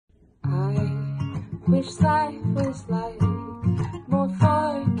Wish life was like more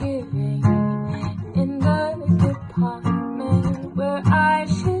forgiving in the department where I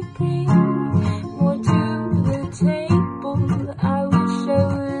should bring more to the table. I wish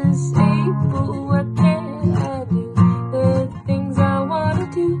I was able. What can I do? The things I want to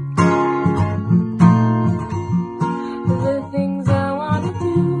do. The things I want to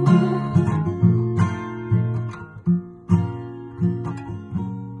do.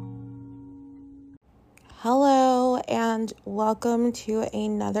 Hello and welcome to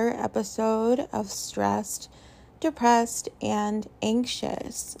another episode of Stressed, Depressed, and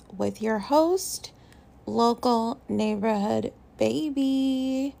Anxious with your host, Local Neighborhood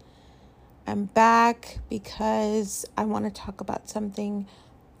Baby. I'm back because I want to talk about something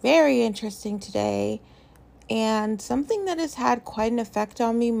very interesting today and something that has had quite an effect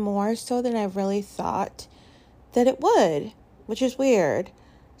on me, more so than I really thought that it would, which is weird.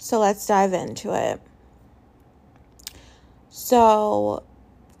 So let's dive into it. So,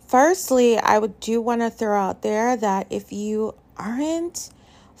 firstly, I do want to throw out there that if you aren't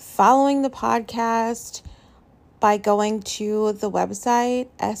following the podcast by going to the website,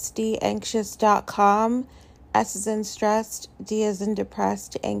 sdanxious.com, S as in stressed, D as in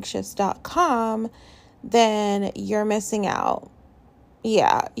depressed, anxious.com, then you're missing out.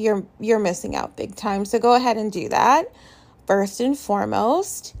 Yeah, you're missing out big time. So go ahead and do that, first and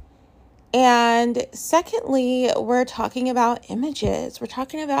foremost. And secondly, we're talking about images. We're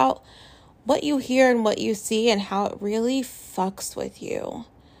talking about what you hear and what you see and how it really fucks with you.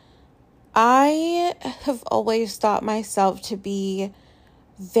 I have always thought myself to be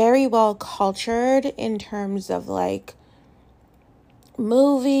very well cultured in terms of like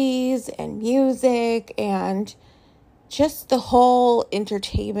movies and music and just the whole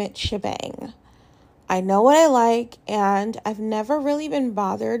entertainment shebang. I know what I like, and I've never really been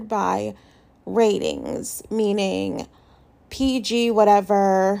bothered by ratings, meaning PG,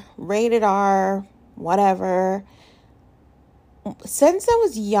 whatever, rated R, whatever. Since I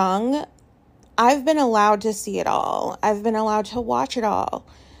was young, I've been allowed to see it all. I've been allowed to watch it all.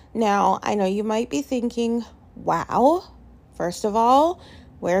 Now, I know you might be thinking, wow, first of all,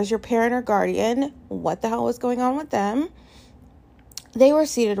 where's your parent or guardian? What the hell was going on with them? They were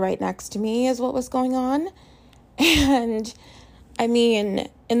seated right next to me is what was going on. And I mean,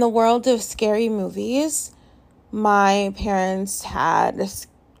 in the world of scary movies, my parents had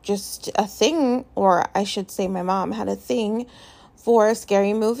just a thing, or I should say my mom had a thing for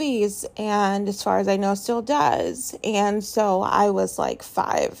scary movies. And as far as I know, still does. And so I was like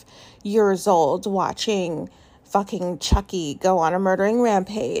 5 years old watching fucking Chucky go on a murdering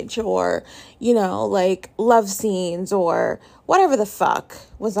rampage, or, you know, like love scenes or whatever the fuck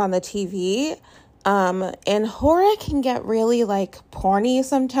was on the TV. And horror can get really like porny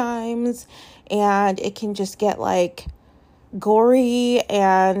sometimes, and it can just get like gory,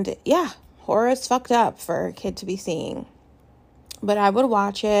 and yeah, horror is fucked up for a kid to be seeing. But I would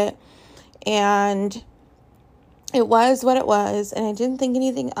watch it, and it was what it was, and I didn't think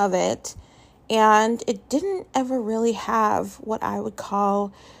anything of it. And it didn't ever really have what I would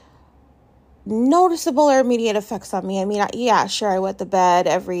call noticeable or immediate effects on me. I mean, yeah, sure, I wet the bed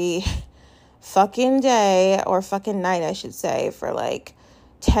every fucking day, or fucking night, I should say, for like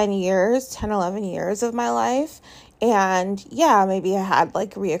 11 years of my life. And yeah, maybe I had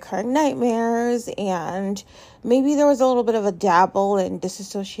like reoccurring nightmares, and maybe there was a little bit of a dabble in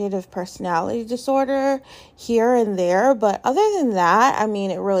dissociative personality disorder here and there. But other than that, I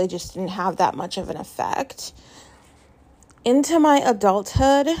mean, it really just didn't have that much of an effect. Into my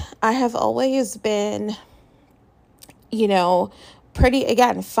adulthood, I have always been, you know, pretty,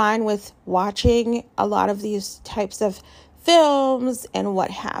 again, fine with watching a lot of these types of films and what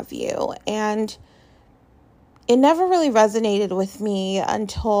have you. And it never really resonated with me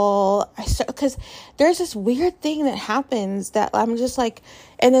until I started, because there's this weird thing that happens that I'm just like,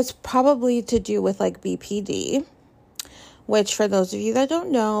 and it's probably to do with like BPD, which for those of you that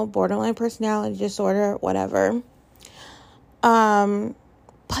don't know, borderline personality disorder, whatever.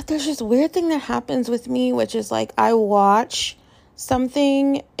 But there's this weird thing that happens with me, which is like I watch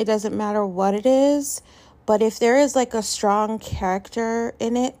something, it doesn't matter what it is, but if there is like a strong character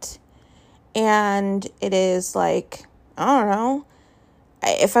in it, and it is like, I don't know,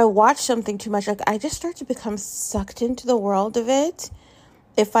 if I watch something too much, like I just start to become sucked into the world of it.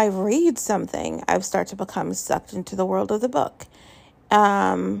 If I read something, I start to become sucked into the world of the book,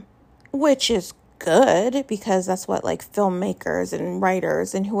 which is good because that's what like filmmakers and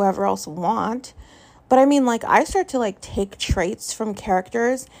writers and whoever else want. But I mean, like I start to like take traits from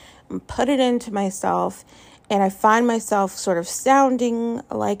characters and put it into myself, and I find myself sort of sounding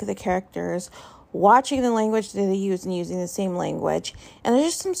like the characters, watching the language that they use and using the same language. And there's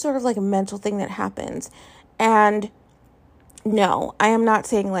just some sort of like a mental thing that happens. And no, I am not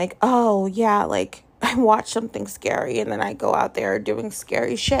saying like, oh yeah, like I watch something scary and then I go out there doing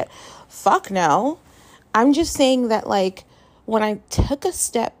scary shit. Fuck no. I'm just saying that like when I took a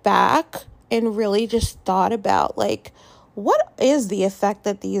step back and really just thought about like, what is the effect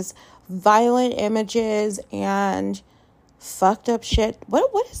that these violent images and fucked up shit, what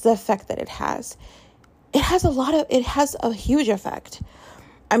is the effect that it has? It has a huge effect.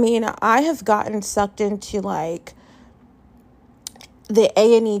 I mean, I have gotten sucked into like the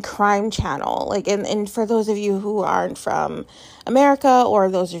A&E crime channel, like, and for those of you who aren't from America, or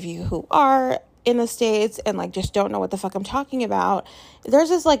those of you who are in the States and like just don't know what the fuck I'm talking about, there's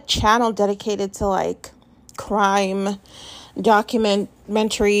this like channel dedicated to like crime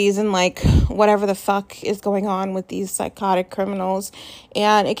documentaries and like whatever the fuck is going on with these psychotic criminals.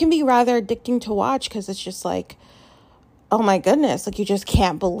 And it can be rather addicting to watch because it's just like, oh my goodness, like you just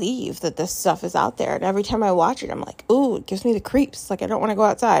can't believe that this stuff is out there. And every time I watch it, I'm like, ooh, it gives me the creeps. Like I don't want to go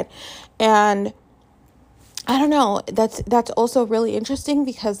outside. And I don't know, that's also really interesting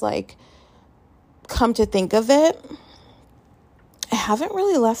because like, come to think of it, I haven't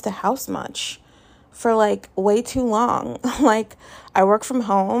really left the house much for like way too long. Like I work from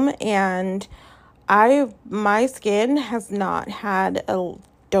home and my skin has not had a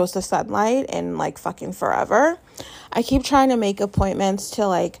dose of sunlight in like fucking forever. I keep trying to make appointments to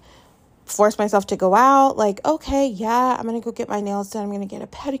like force myself to go out. Like, okay, yeah, I'm going to go get my nails done. I'm going to get a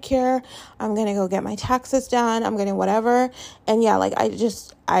pedicure. I'm going to go get my taxes done. I'm going to whatever. And yeah, like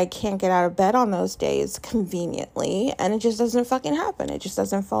I can't get out of bed on those days conveniently. And it just doesn't fucking happen. It just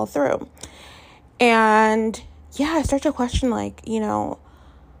doesn't fall through. And yeah, I start to question like, you know,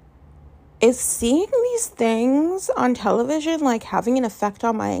 is seeing these things on television like having an effect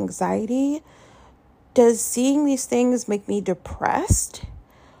on my anxiety? Does seeing these things make me depressed?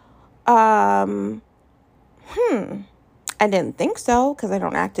 I didn't think so because I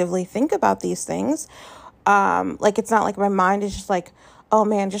don't actively think about these things. Like it's not like my mind is just like, oh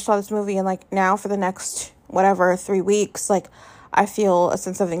man, just saw this movie and like now for the next whatever 3 weeks, like I feel a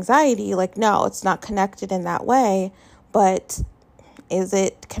sense of anxiety. Like no, it's not connected in that way. But is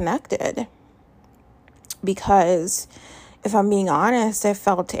it connected? Because if I'm being honest, I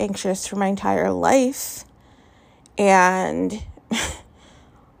felt anxious for my entire life. And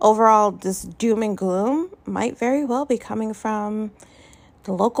overall, this doom and gloom might very well be coming from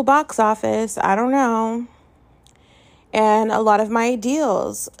the local box office. I don't know. And a lot of my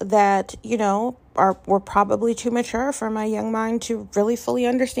ideals that, you know, were probably too mature for my young mind to really fully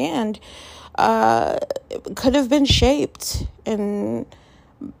understand, could have been shaped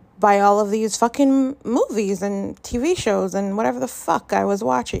by all of these fucking movies and TV shows and whatever the fuck I was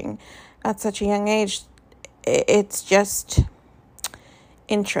watching at such a young age. It's just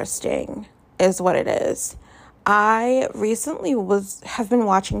interesting is what it is. I recently have been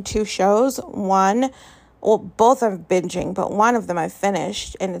watching 2 shows. Both I'm binging, but one of them I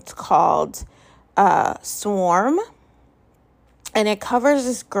finished, and it's called Swarm. And it covers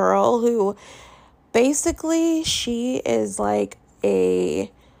this girl who basically she is like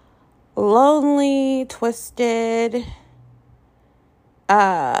a lonely, twisted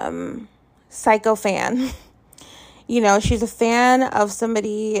psycho fan. You know, she's a fan of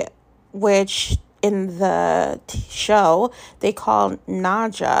somebody which in the show they call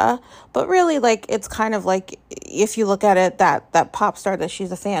Naja, but really like it's kind of like if you look at it, that pop star that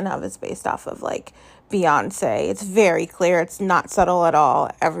she's a fan of is based off of like Beyonce. It's very clear. It's not subtle at all.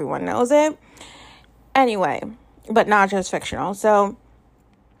 Everyone knows it. Anyway, but Naja is fictional. So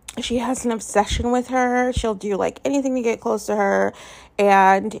she has an obsession with her. She'll do like anything to get close to her.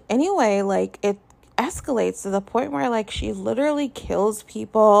 And anyway, like it escalates to the point where like she literally kills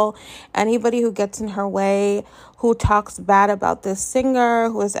people, anybody who gets in her way, who talks bad about this singer,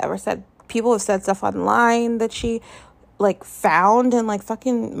 who has ever said, people have said stuff online that she like found and like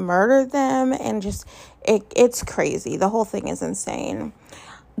fucking murdered them. And just it's crazy. The whole thing is insane.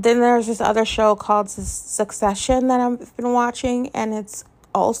 Then there's this other show called Succession that I've been watching, and it's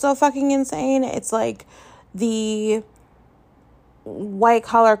also fucking insane. It's like the white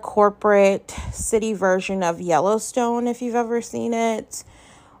collar corporate city version of Yellowstone, if you've ever seen it.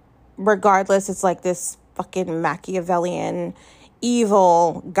 Regardless, it's like this fucking Machiavellian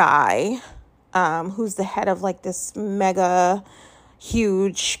evil guy who's the head of like this mega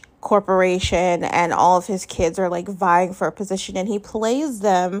huge corporation, and all of his kids are like vying for a position, and he plays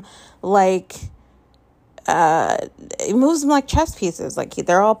them like he moves them like chess pieces. Like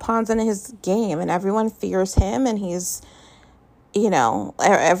they're all pawns in his game, and everyone fears him, and he's, you know,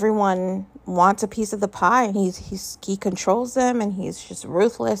 everyone wants a piece of the pie, and he controls them, and he's just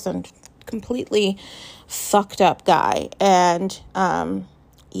ruthless and completely fucked up guy. And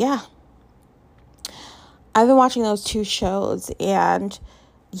yeah, I've been watching those two shows, and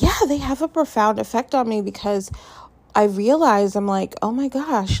yeah, they have a profound effect on me, because I realize I'm like, oh my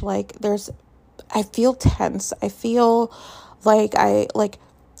gosh, like I feel tense. I feel like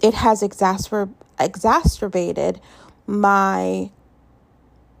it has exacerbated my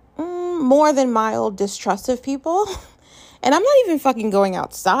more than mild distrust of people. And I'm not even fucking going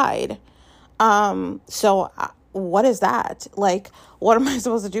outside. So what is that? Like, what am I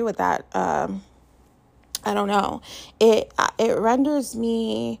supposed to do with that? I don't know. It renders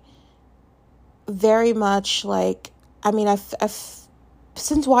me very much like, I mean, I've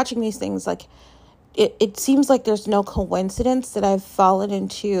since watching these things, like, it seems like there's no coincidence that I've fallen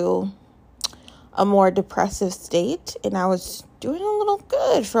into a more depressive state, and I was doing a little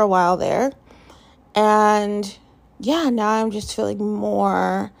good for a while there. And yeah, now I'm just feeling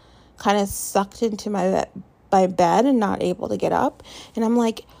more kind of sucked into my bed and not able to get up. And I'm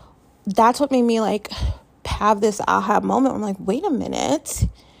like, that's what made me like have this aha moment. I'm like, wait a minute.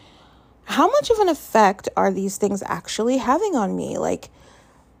 How much of an effect are these things actually having on me? Like,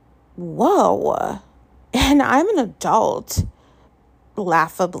 whoa. And I'm an adult,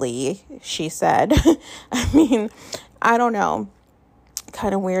 laughably, she said. I mean, I don't know.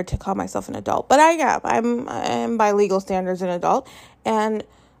 Kind of weird to call myself an adult, but I am. I'm by legal standards an adult. And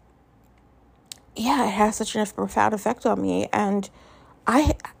yeah, it has such a profound effect on me. And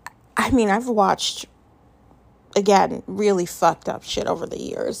I mean, I've watched, again, really fucked up shit over the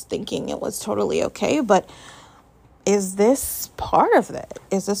years, thinking it was totally okay. But is this part of it?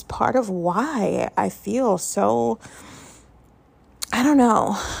 Is this part of why I feel so, I don't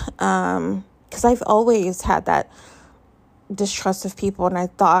know. Because I've always had that distrust of people, and I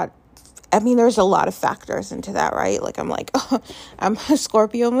thought, I mean, there's a lot of factors into that, right? Like, I'm like, oh, I'm a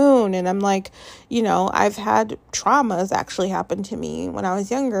Scorpio moon, and I'm like, you know, I've had traumas actually happen to me when I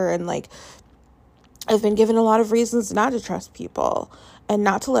was younger, and like, I've been given a lot of reasons not to trust people and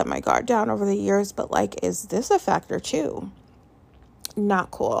not to let my guard down over the years. But like, is this a factor too?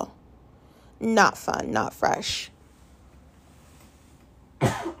 Not cool, not fun, not fresh.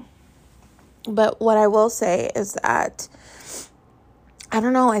 But what I will say is that, I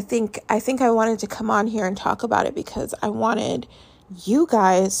don't know, I think I wanted to come on here and talk about it because I wanted you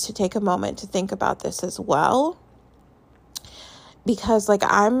guys to take a moment to think about this as well. Because like,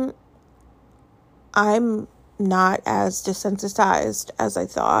 I'm not as desensitized as I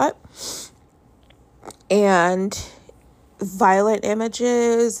thought. And violent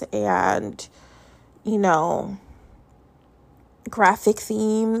images and, you know, graphic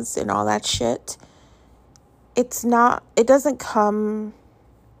themes and all that shit, it doesn't come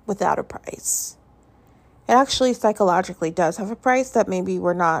without a price. It actually psychologically does have a price that maybe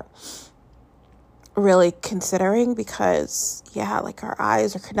we're not really considering, because yeah, like, our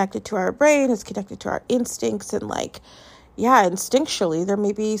eyes are connected to our brain, it's connected to our instincts, and like, yeah, instinctually there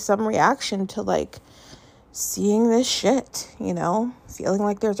may be some reaction to like seeing this shit, you know, feeling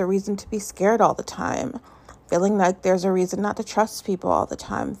like there's a reason to be scared all the time, feeling like there's a reason not to trust people all the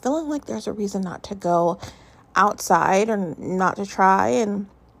time, feeling like there's a reason not to go outside or not to try. And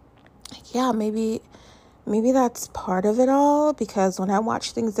yeah, maybe that's part of it all, because when I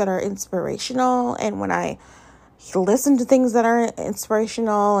watch things that are inspirational, and when I listen to things that are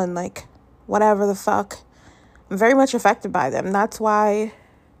inspirational and like whatever the fuck, I'm very much affected by them. That's why,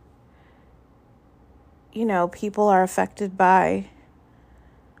 you know, people are affected by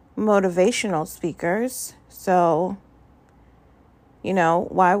motivational speakers. So, you know,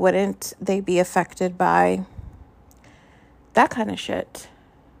 why wouldn't they be affected by that kind of shit,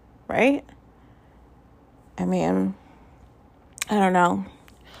 right? I mean, I don't know.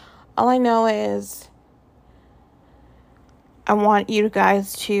 All I know is I want you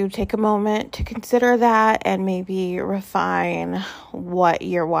guys to take a moment to consider that and maybe refine what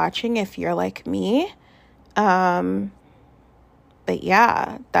you're watching if you're like me. But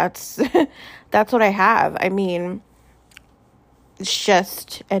yeah, that's what I have. I mean, it's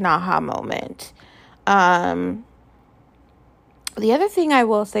just an aha moment. The other thing I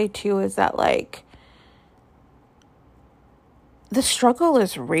will say too is that like, the struggle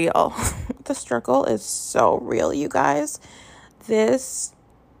is real. The struggle is so real, you guys. This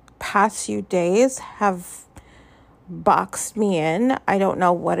past few days have boxed me in. I don't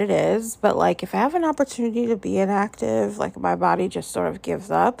know what it is, but like, if I have an opportunity to be inactive, like, my body just sort of gives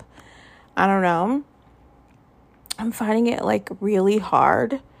up. I don't know. I'm finding it like really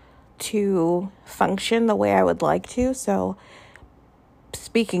hard to function the way I would like to. So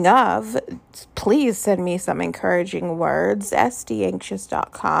speaking of, please send me some encouraging words,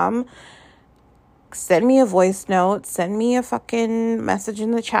 sdanxious.com. Send me a voice note, send me a fucking message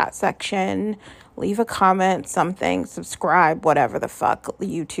in the chat section, leave a comment, something, subscribe, whatever the fuck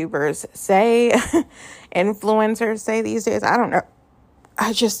YouTubers say, influencers say these days. I don't know.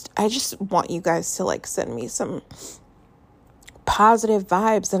 I just want you guys to like send me some positive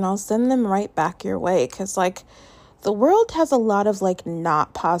vibes and I'll send them right back your way, because like the world has a lot of like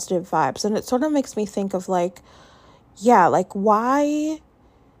not positive vibes, and it sort of makes me think of like, yeah, like why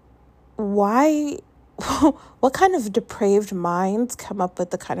what kind of depraved minds come up with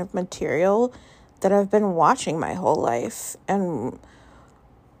the kind of material that I've been watching my whole life, and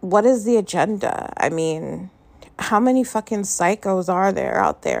what is the agenda? I mean, how many fucking psychos are there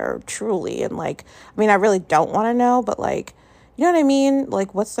out there truly? And like, I mean, I really don't want to know, but like, you know what I mean?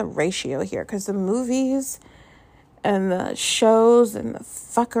 Like, what's the ratio here? Because the movies and the shows and the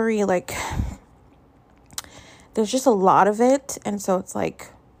fuckery, like, there's just a lot of it. And so it's like,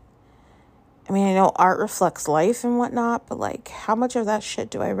 I mean, I know art reflects life and whatnot, but like, how much of that shit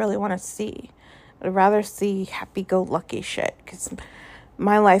do I really want to see? I'd rather see happy-go-lucky shit, because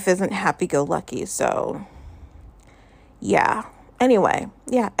my life isn't happy-go-lucky, so yeah. Anyway,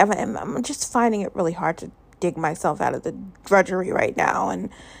 yeah, I'm just finding it really hard to dig myself out of the drudgery right now, and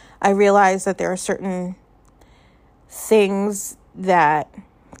I realize that there are certain things that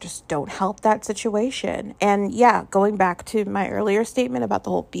just don't help that situation. And yeah, going back to my earlier statement about the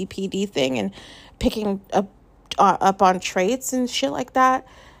whole BPD thing and picking up on traits and shit like that,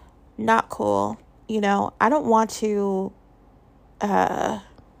 not cool. You know, I don't want to, I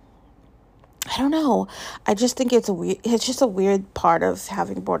don't know. I just think it's just a weird part of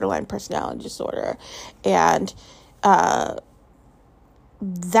having borderline personality disorder. And,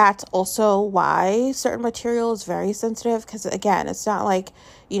 that's also why certain material is very sensitive. Because again, it's not like,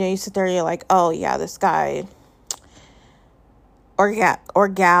 you know, you sit there and you're like, oh yeah, this guy or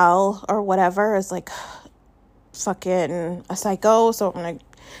gal or whatever is like fucking a psycho, so I'm gonna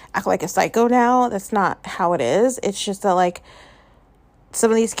act like a psycho now. That's not how it is. It's just that like some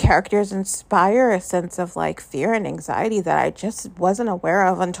of these characters inspire a sense of like fear and anxiety that I just wasn't aware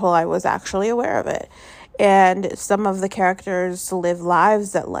of until I was actually aware of it. And some of the characters live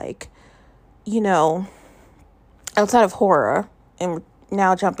lives that like, you know, outside of horror, and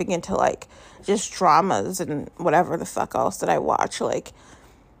now jumping into like just dramas and whatever the fuck else that I watch, like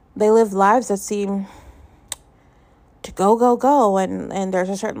they live lives that seem to go, and there's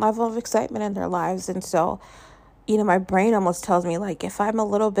a certain level of excitement in their lives. And so, you know, my brain almost tells me like, if I'm a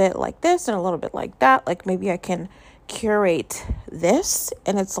little bit like this and a little bit like that, like maybe I can curate this.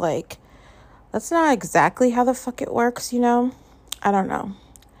 And it's like, that's not exactly how the fuck it works, you know? I don't know.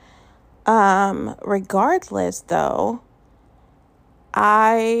 Regardless though,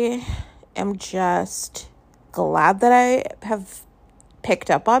 I am just glad that I have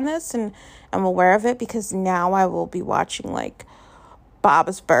picked up on this and I'm aware of it, because now I will be watching like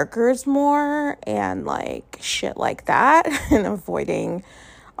Bob's Burgers more and like shit like that and avoiding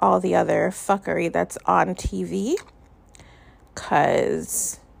all the other fuckery that's on TV,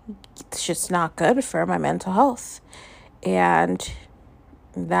 because it's just not good for my mental health. And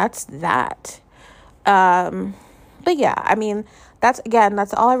that's that. But yeah, I mean, that's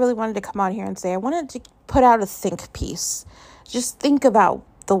all I really wanted to come on here and say. I wanted to put out a think piece. Just think about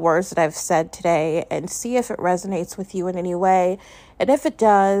the words that I've said today and see if it resonates with you in any way. And if it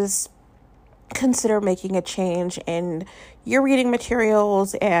does, consider making a change in your reading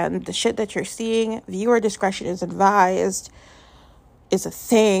materials and the shit that you're seeing. Viewer discretion is advised. Is a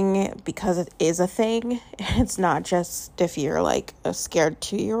thing because it is a thing. It's not just if you're like a scared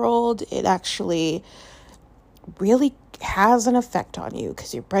 2-year-old. It actually really has an effect on you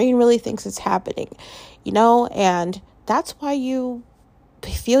because your brain really thinks it's happening, you know, and that's why you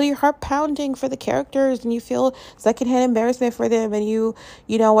feel your heart pounding for the characters and you feel secondhand embarrassment for them, and you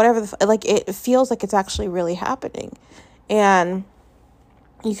know, whatever, like it feels like it's actually really happening. And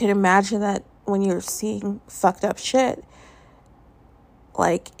you can imagine that when you're seeing fucked up shit,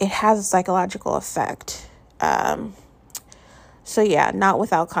 like it has a psychological effect. So yeah, not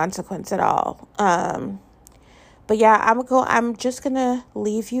without consequence at all. But yeah, I'm just gonna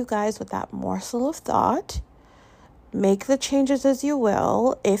leave you guys with that morsel of thought. Make the changes as you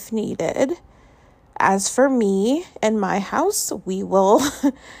will, if needed. As for me and my house, we will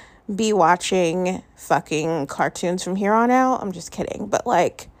be watching fucking cartoons from here on out. I'm just kidding. But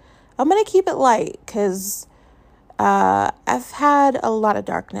like, I'm gonna keep it light because I've had a lot of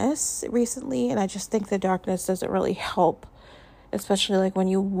darkness recently, and I just think the darkness doesn't really help, especially like when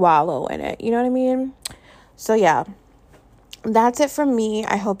you wallow in it, you know what I mean? So yeah, That's it from me.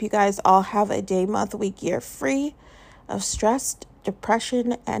 I hope you guys all have a day, month, week, year free of stress,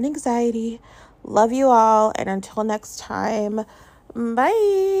 depression, and anxiety. Love you all, and until next time,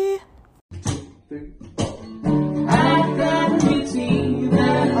 bye. I've got a routine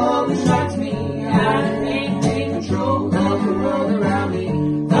that always shocks me. I can't take control of the world around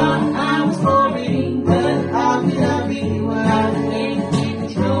me. Thought I was boring, but I'll be loving when I can't take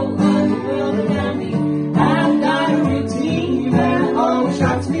control of the world around me. I've got a routine that always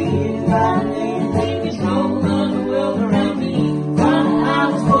shocks me. I can't